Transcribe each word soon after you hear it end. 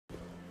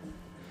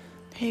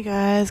Hey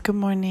guys, good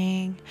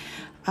morning.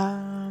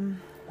 Or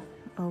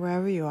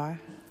wherever you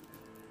are.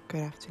 Good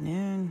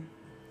afternoon,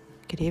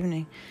 good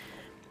evening.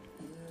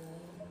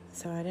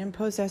 So I didn't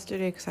post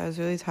yesterday because I was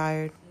really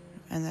tired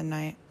in the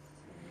night.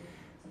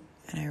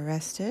 And I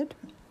rested.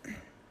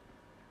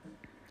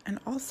 And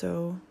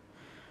also,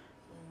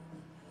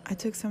 I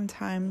took some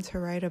time to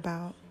write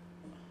about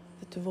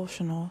the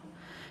devotional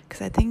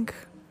because I think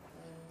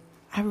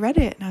I read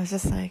it and I was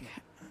just like,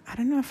 I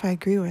don't know if I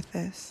agree with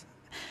this.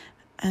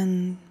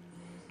 And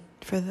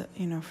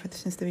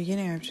since the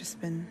beginning, I've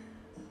just been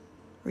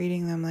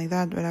reading them like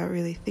that without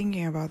really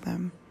thinking about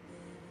them.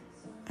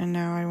 And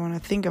now I want to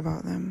think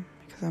about them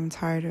because I'm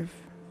tired of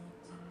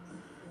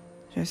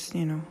just,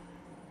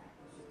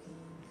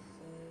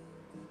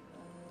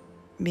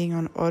 being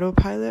on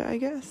autopilot, I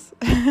guess,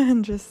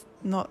 and just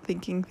not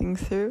thinking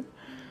things through.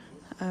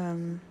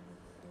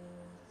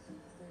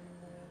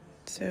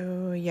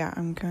 So yeah,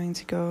 I'm going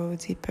to go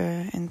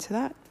deeper into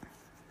that.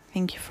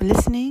 Thank you for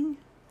listening,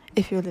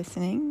 if you're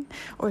listening,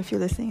 or if you're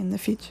listening in the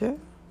future.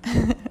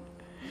 All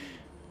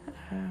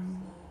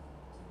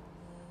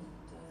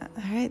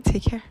right,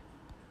 take care.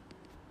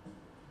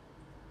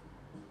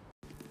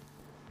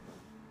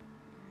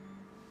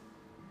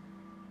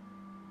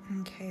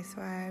 Okay,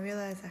 so I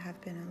realize I have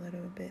been a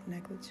little bit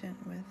negligent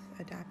with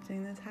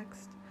adapting the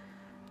text.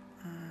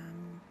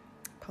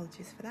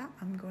 Apologies for that.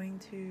 I'm going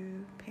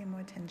to pay more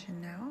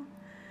attention now.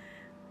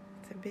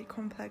 It's a bit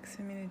complex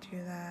for me to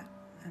do that,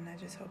 and I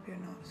just hope you're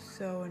not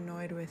so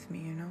annoyed with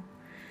me,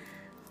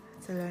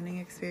 It's a learning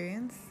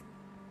experience.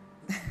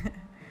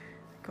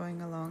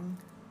 Going along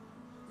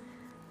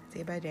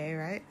day by day,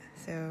 right?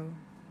 So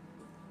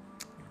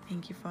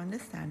thank you for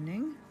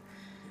understanding.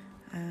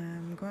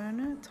 I'm going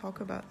to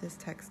talk about this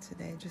text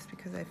today just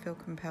because I feel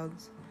compelled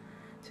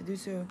to do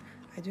so.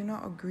 I do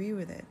not agree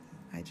with it.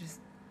 I just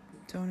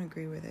don't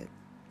agree with it.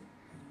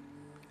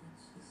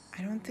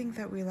 I don't think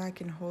that we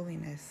lack in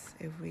holiness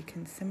if we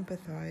can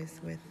sympathize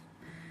with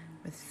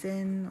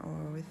sin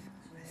or with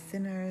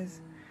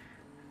sinners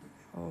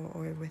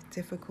or with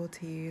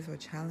difficulties or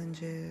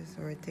challenges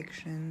or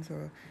addictions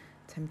or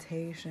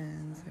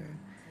temptations or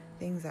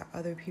things that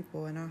other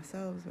people and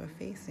ourselves are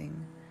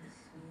facing.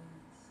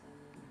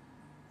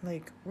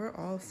 Like, we're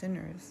all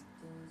sinners.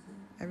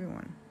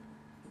 Everyone.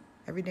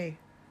 Every day.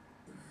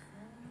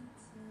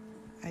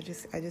 I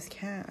just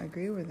can't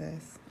agree with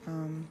this.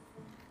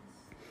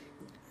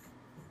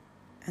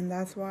 And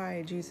that's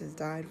why Jesus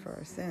died for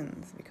our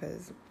sins,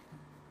 because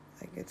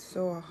it's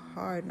so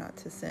hard not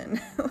to sin.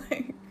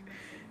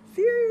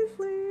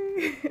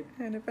 Seriously.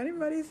 And if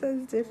anybody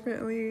says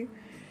differently,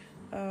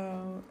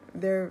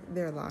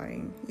 they're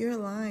lying. You're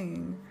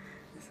lying.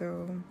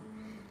 So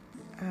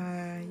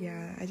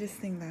I just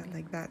think that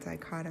that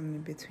dichotomy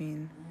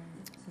between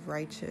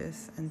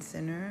righteous and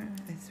sinner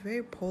is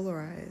very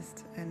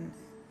polarized, and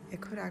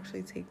it could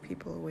actually take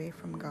people away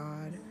from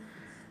God,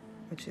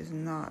 which is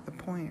not the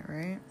point,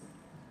 right?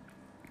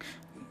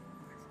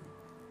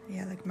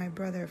 Yeah, like my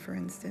brother, for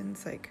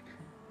instance,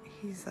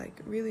 he's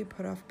really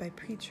put off by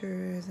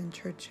preachers and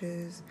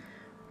churches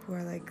who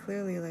are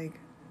clearly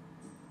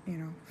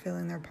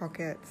filling their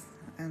pockets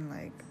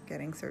and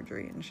getting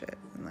surgery and shit,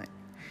 and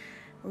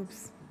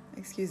oops,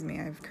 excuse me,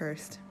 I've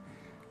cursed.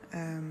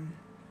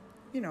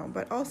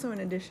 But also in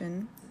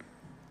addition,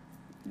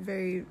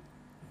 very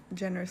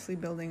generously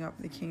building up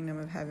the kingdom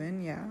of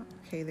heaven. Yeah,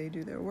 okay, they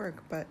do their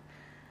work, but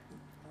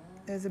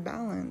there's a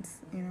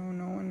balance.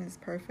 No one is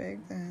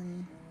perfect,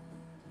 and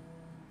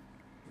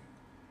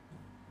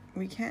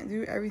we can't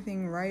do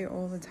everything right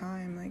all the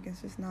time.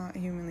 It's just not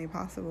humanly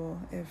possible.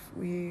 If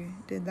we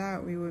did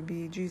that, we would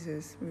be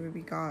Jesus. We would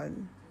be God.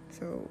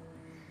 So,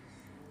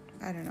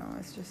 I don't know.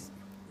 It's just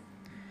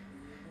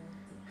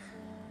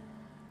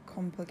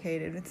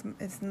complicated.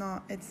 It's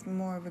not. It's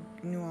more of a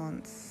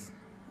nuance.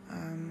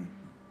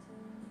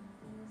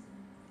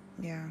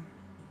 Yeah.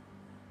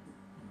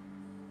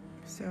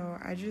 So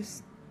I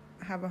just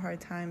have a hard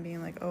time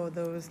being oh,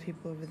 those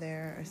people over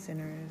there are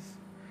sinners.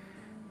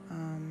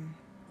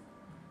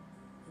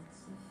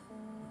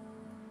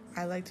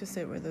 I like to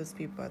sit with those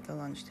people at the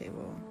lunch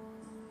table.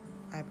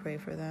 I pray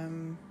for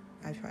them.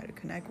 I try to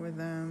connect with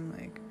them,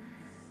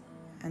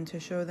 and to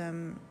show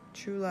them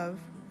true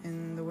love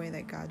in the way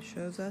that God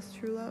shows us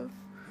true love.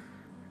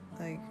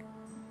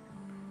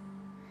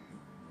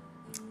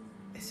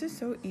 It's just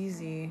so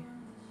easy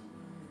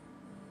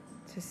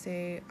to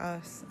say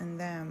us and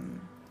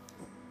them,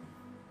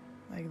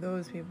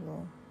 those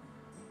people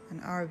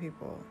and our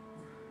people.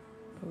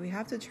 But we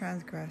have to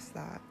transgress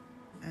that,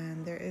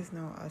 and there is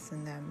no us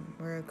and them.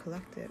 We're a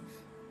collective.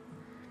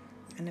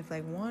 And if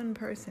one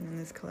person in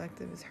this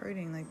collective is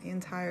hurting, the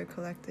entire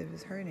collective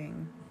is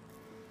hurting,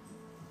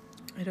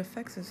 it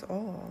affects us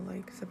all,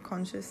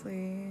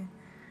 subconsciously.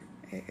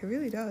 It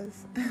really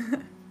does.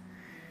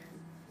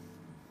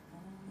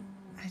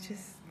 I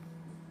just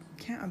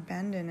can't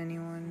abandon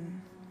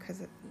anyone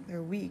because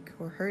they're weak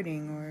or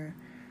hurting or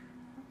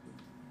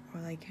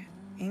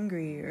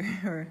angry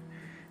or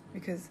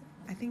because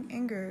I think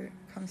anger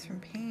comes from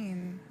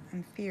pain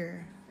and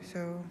fear.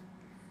 So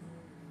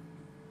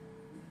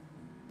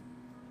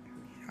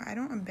I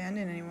don't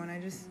abandon anyone.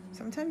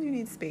 Sometimes you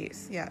need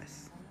space,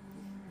 yes.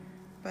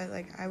 But,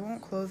 like, I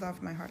won't close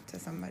off my heart to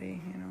somebody,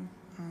 you know.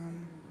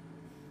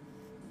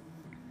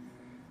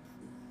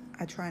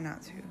 I try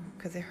not to,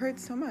 because it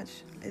hurts so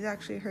much. It's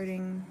actually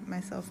hurting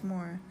myself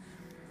more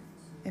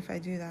if I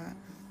do that.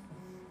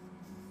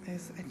 I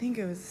think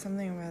it was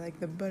something about, like,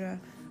 the Buddha,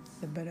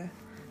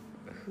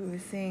 who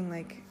was saying,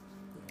 like,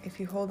 if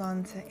you hold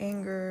on to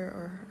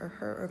anger or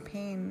hurt or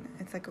pain,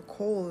 it's like a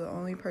coal. The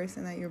only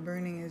person that you're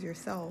burning is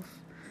yourself.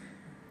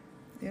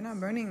 You're not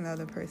burning the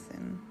other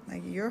person.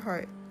 Like, your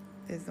heart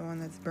is the one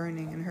that's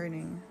burning and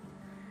hurting.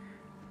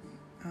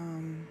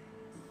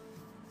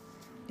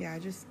 I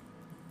just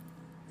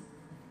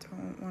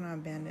don't want to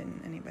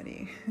abandon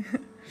anybody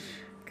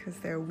because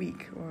they're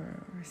weak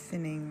or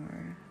sinning,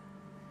 or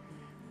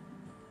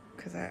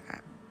because I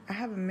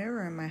have a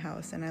mirror in my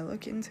house and I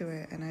look into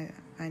it and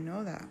I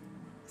know that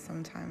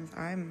sometimes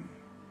I'm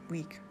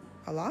weak.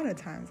 A lot of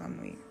times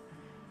I'm weak.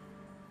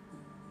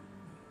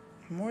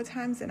 More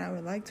times than I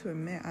would like to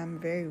admit, I'm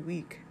very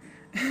weak.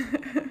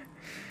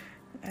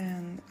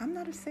 And I'm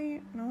not a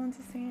saint. No one's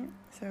a saint.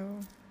 So,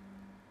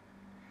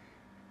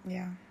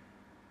 yeah.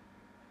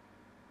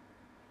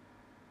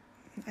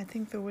 I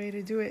think the way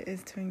to do it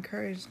is to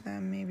encourage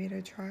them maybe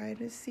to try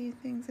to see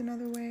things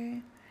another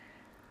way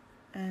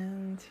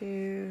and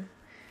to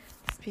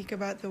speak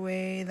about the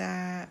way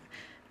that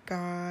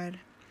God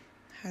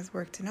has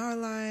worked in our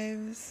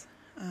lives,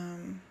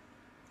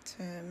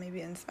 to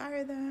maybe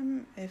inspire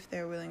them if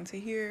they're willing to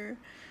hear.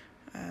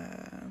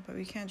 But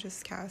we can't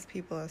just cast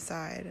people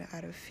aside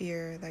out of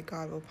fear that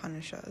God will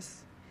punish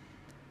us.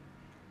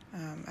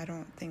 I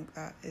don't think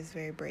that is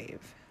very brave,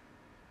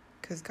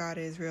 because God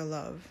is real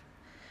love,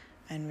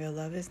 and real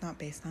love is not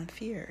based on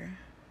fear.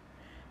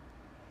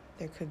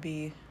 There could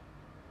be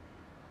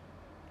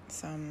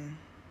some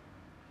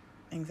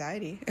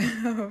anxiety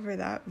over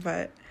that,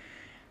 but,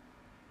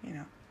 you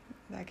know,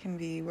 that can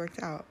be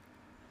worked out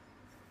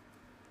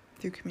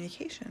through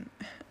communication.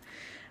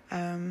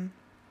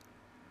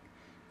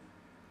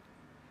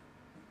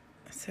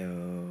 So,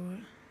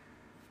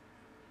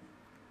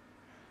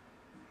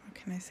 what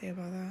can I say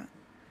about that?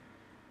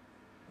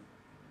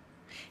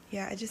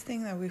 Yeah, I just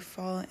think that we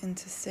fall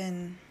into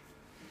sin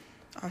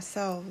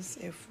ourselves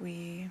if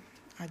we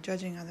are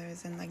judging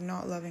others and, like,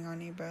 not loving our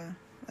neighbor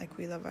like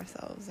we love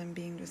ourselves, and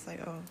being just like,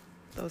 oh,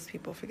 those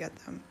people, forget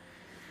them.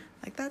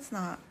 Like, that's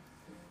not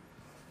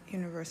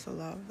universal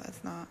love.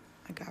 That's not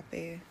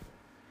agape.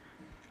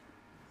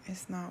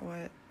 It's not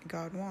what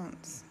God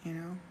wants, you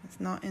know? It's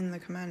not in the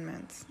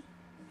commandments.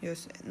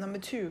 Number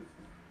 2,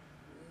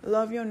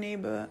 love your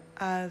neighbor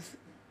as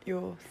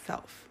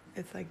yourself.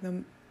 It's like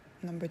the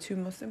number 2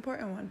 most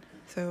important one.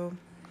 So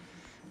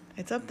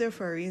it's up there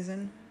for a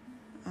reason.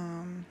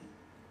 I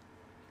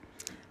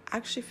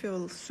actually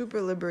feel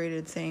super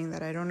liberated saying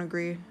that I don't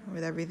agree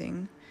with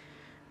everything.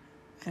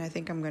 And I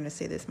think I'm going to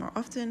say this more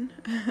often.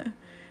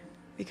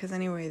 Because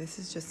anyway, this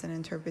is just an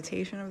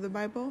interpretation of the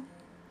Bible.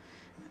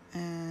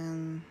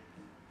 And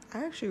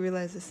I actually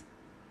realized this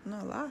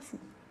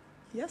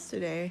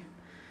yesterday,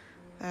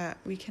 that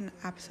we can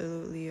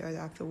absolutely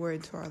adapt the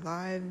word to our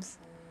lives,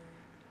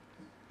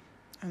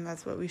 and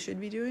that's what we should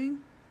be doing.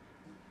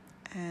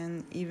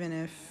 And even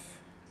if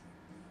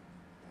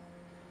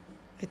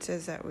it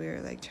says that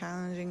we're, like,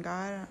 challenging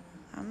God,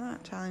 I'm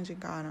not challenging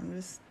God. I'm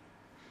just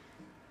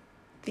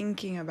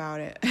thinking about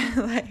it.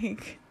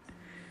 Like,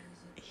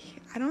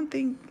 I don't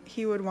think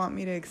he would want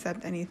me to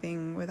accept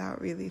anything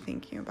without really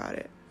thinking about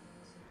it.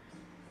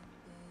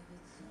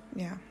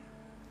 Yeah.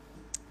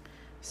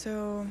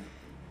 So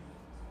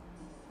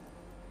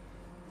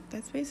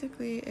that's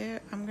basically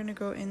it. I'm going to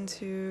go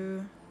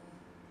into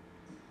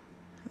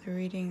the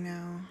reading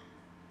now.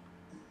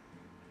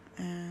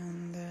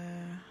 And,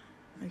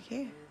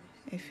 okay,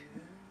 if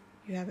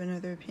you have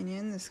another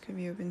opinion, this could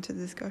be open to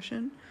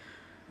discussion.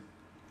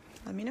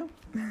 Let me know.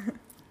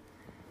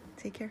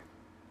 Take care.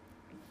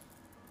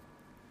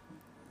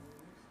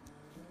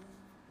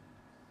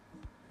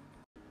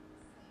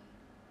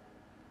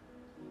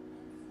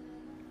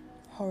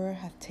 Horror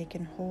hath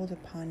taken hold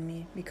upon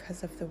me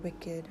because of the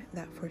wicked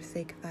that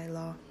forsake thy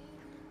law.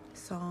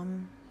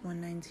 Psalm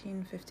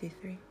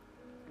 119:53.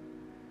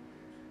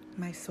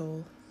 My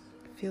soul,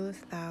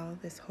 feelest thou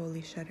this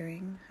holy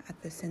shuddering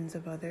at the sins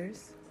of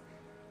others?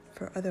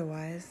 For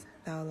otherwise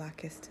thou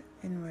lackest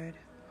inward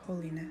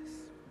holiness.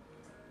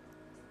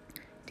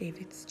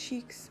 David's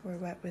cheeks were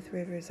wet with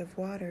rivers of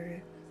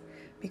water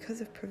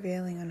because of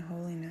prevailing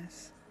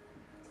unholiness.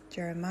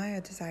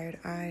 Jeremiah desired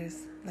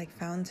eyes like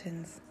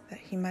fountains, that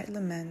he might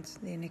lament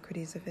the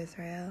iniquities of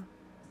Israel.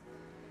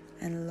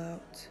 And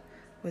Lot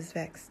was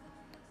vexed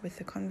with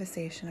the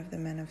conversation of the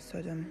men of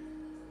Sodom,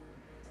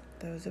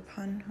 those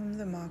upon whom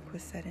the mark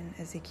was set in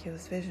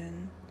Ezekiel's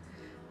vision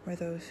were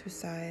those who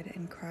sighed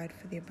and cried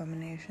for the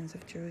abominations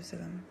of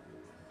Jerusalem.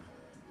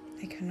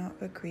 I cannot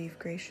but grieve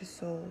gracious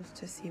souls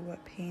to see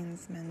what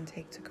pains men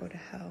take to go to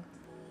hell.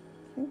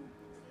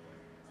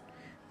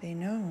 They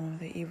know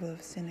the evil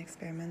of sin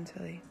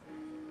experimentally,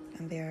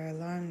 and they are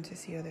alarmed to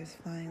see others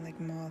flying like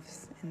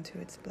moths into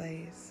its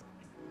blaze.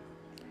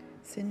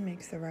 Sin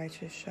makes the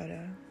righteous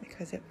shudder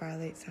because it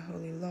violates a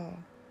holy law,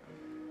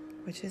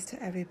 which is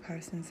to every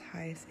person's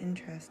highest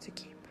interest to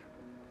keep.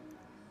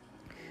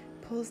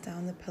 Pulls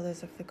down the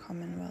pillars of the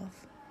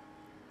commonwealth.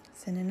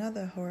 Sin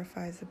another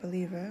horrifies the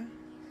believer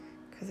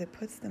because it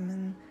puts them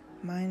in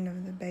mind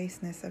of the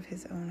baseness of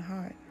his own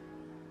heart.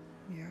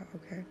 Yeah,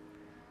 okay.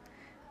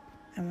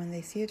 And when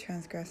they see a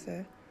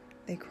transgressor,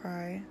 they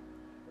cry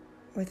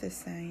with a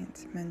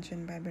saint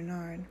mentioned by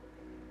Bernard,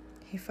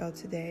 "He fell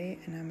today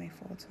and I may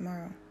fall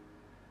tomorrow."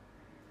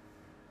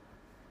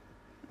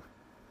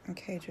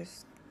 Okay,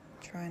 just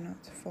try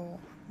not to fall.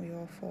 We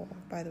all fall,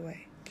 by the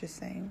way, just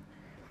saying.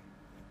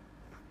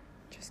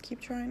 Just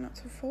keep trying not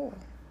to fall.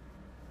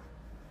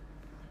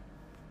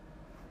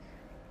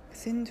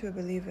 Sin to a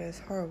believer is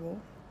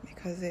horrible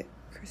because it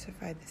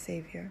crucified the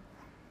Savior.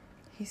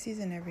 He sees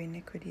in every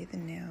iniquity the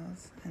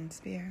nails and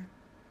spear.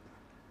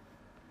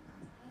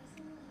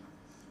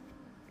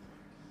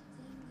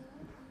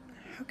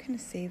 How can a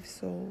saved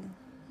soul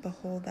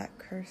behold that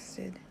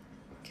cursed,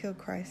 kill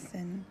Christ's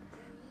sin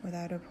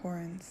without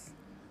abhorrence?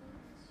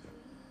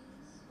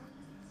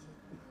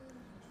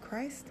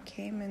 Christ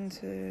came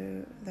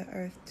into the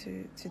earth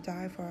to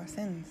die for our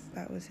sins.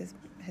 That was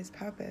his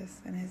purpose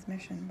and his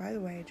mission. By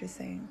the way, just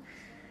saying,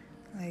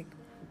 like,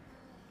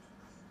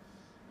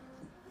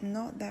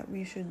 not that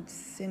we should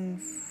sin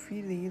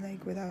freely,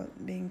 like,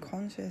 without being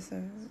conscious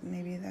of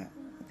maybe that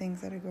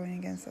things that are going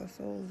against our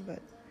souls,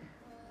 but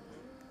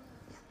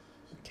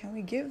can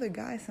we give the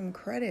guy some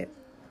credit?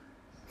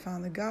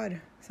 Father God,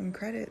 some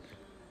credit.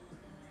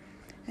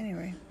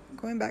 Anyway,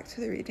 going back to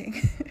the reading.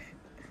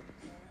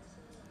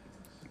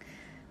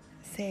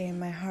 Say in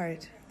my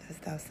heart,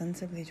 dost thou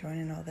sensibly join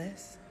in all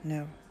this?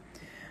 No.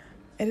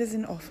 It is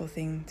an awful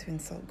thing to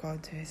insult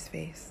God to his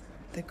face.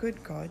 The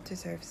good God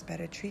deserves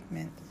better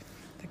treatment.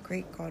 The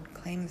great God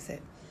claims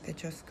it. The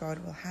just God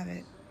will have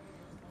it,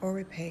 or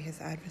repay his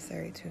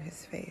adversary to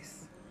his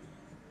face.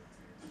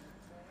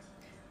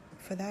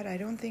 For that, I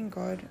don't think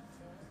God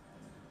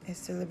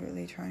is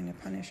deliberately trying to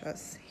punish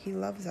us. He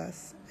loves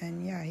us,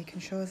 and yeah, he can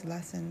show us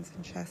lessons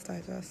and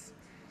chastise us.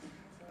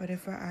 But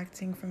if we're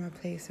acting from a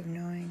place of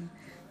knowing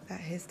that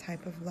his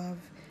type of love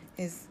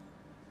is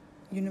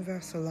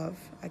universal love,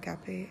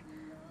 agape,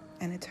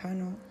 and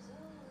eternal,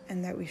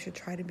 and that we should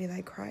try to be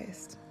like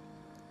Christ,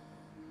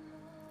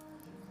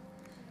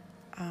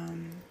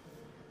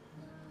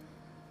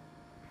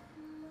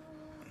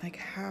 like,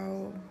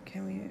 how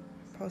can we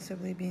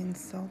possibly be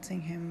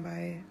insulting him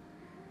by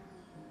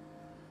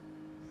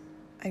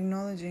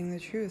acknowledging the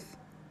truth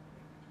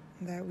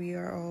that we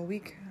are all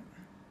weak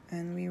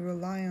and we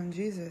rely on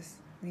Jesus?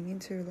 We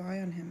need to rely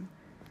on him.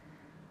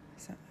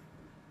 So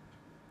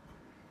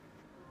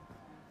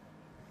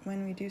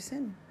when we do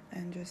sin,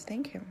 and just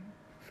thank him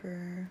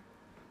for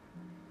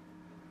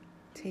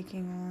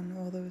taking on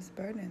all those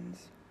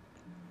burdens.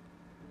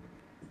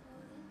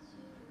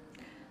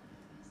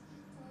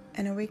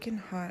 An awakened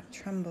heart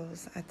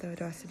trembles at the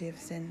audacity of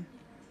sin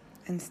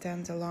and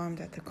stands alarmed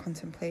at the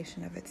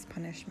contemplation of its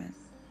punishment.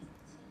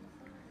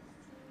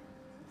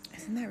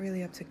 Isn't that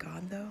really up to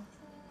God, though?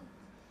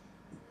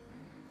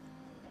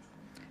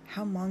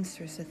 How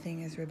monstrous a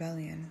thing is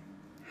rebellion.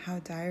 How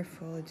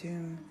direful a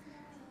doom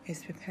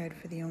is prepared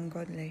for the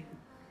ungodly.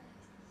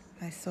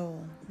 My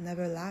soul,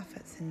 never laugh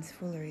at sin's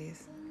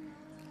fooleries,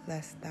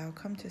 lest thou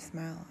come to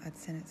smile at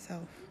sin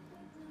itself.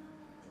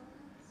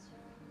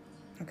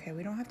 Okay,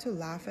 we don't have to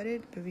laugh at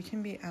it, but we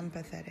can be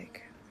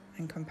empathetic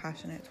and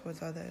compassionate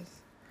towards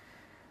others.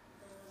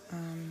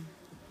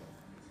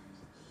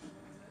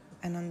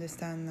 And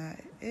understand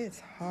that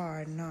it's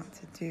hard not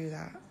to do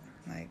that.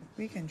 Like,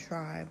 we can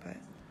try, but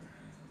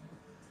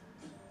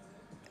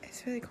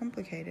it's really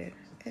complicated.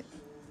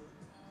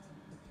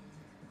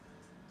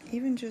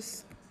 Even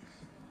just,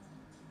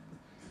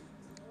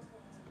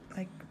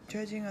 like,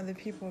 judging other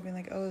people, being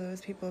like, oh,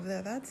 those people over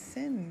there, that's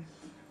sin.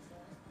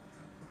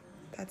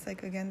 That's,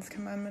 like, against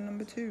commandment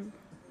number 2.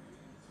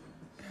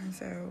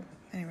 So,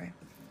 anyway.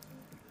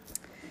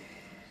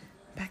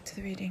 Back to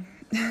the reading.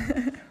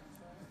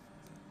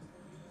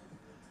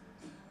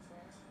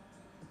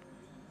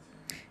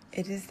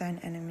 It is thine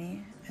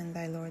enemy and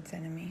thy Lord's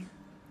enemy.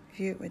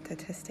 View it with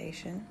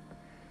detestation,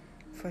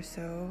 for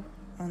so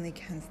only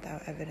canst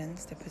thou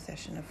evidence the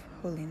possession of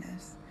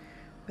holiness,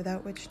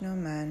 without which no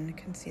man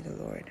can see the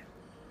Lord.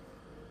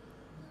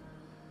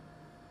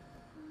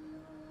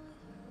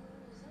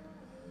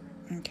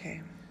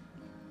 Okay,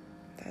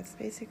 that's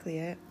basically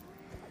it.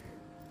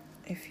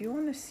 If you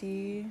want to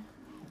see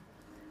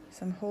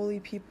some holy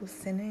people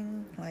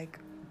sinning, like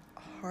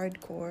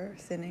hardcore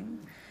sinning,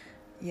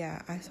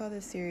 yeah, I saw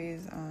this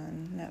series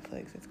on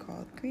Netflix. It's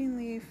called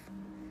Greenleaf.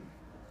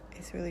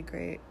 It's really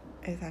great.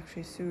 It's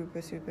actually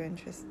super, super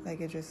interesting.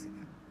 Like,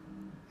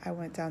 I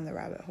went down the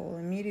rabbit hole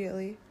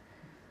immediately.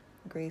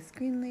 Grace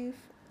Greenleaf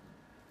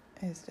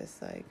is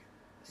just, like,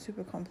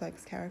 super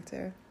complex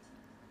character.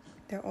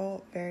 They're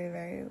all very,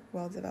 very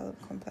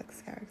well-developed,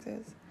 complex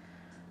characters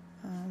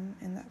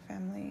in that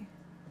family.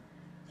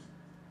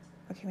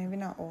 Okay, maybe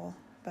not all,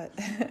 but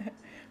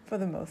for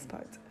the most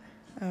part.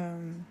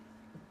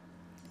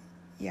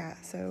 yeah,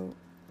 so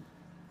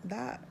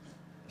that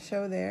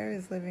show there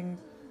is living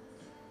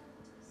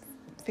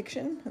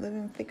fiction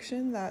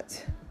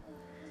that,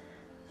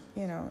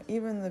 you know,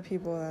 even the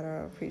people that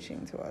are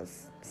preaching to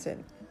us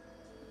sin.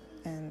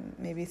 And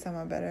maybe some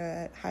are better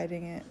at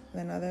hiding it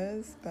than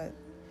others, but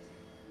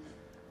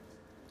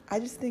I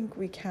just think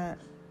we can't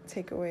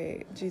take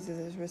away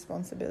Jesus'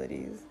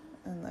 responsibilities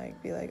and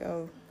like be like,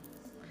 oh,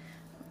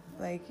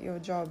 like your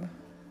job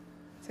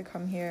to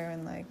come here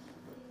and like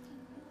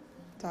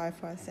die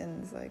for our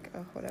sins, like,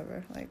 oh,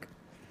 whatever, like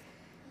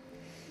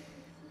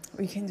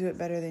we can do it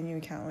better than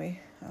you, can't we?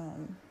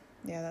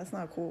 Yeah, that's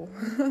not cool.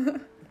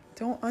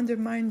 Don't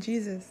undermine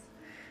Jesus,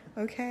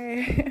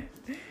 okay?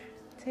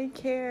 Take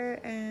care,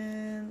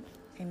 and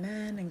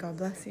amen, and God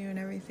bless you and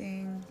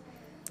everything.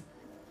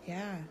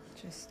 Yeah,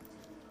 just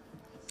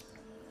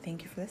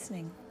thank you for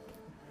listening.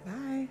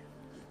 Bye.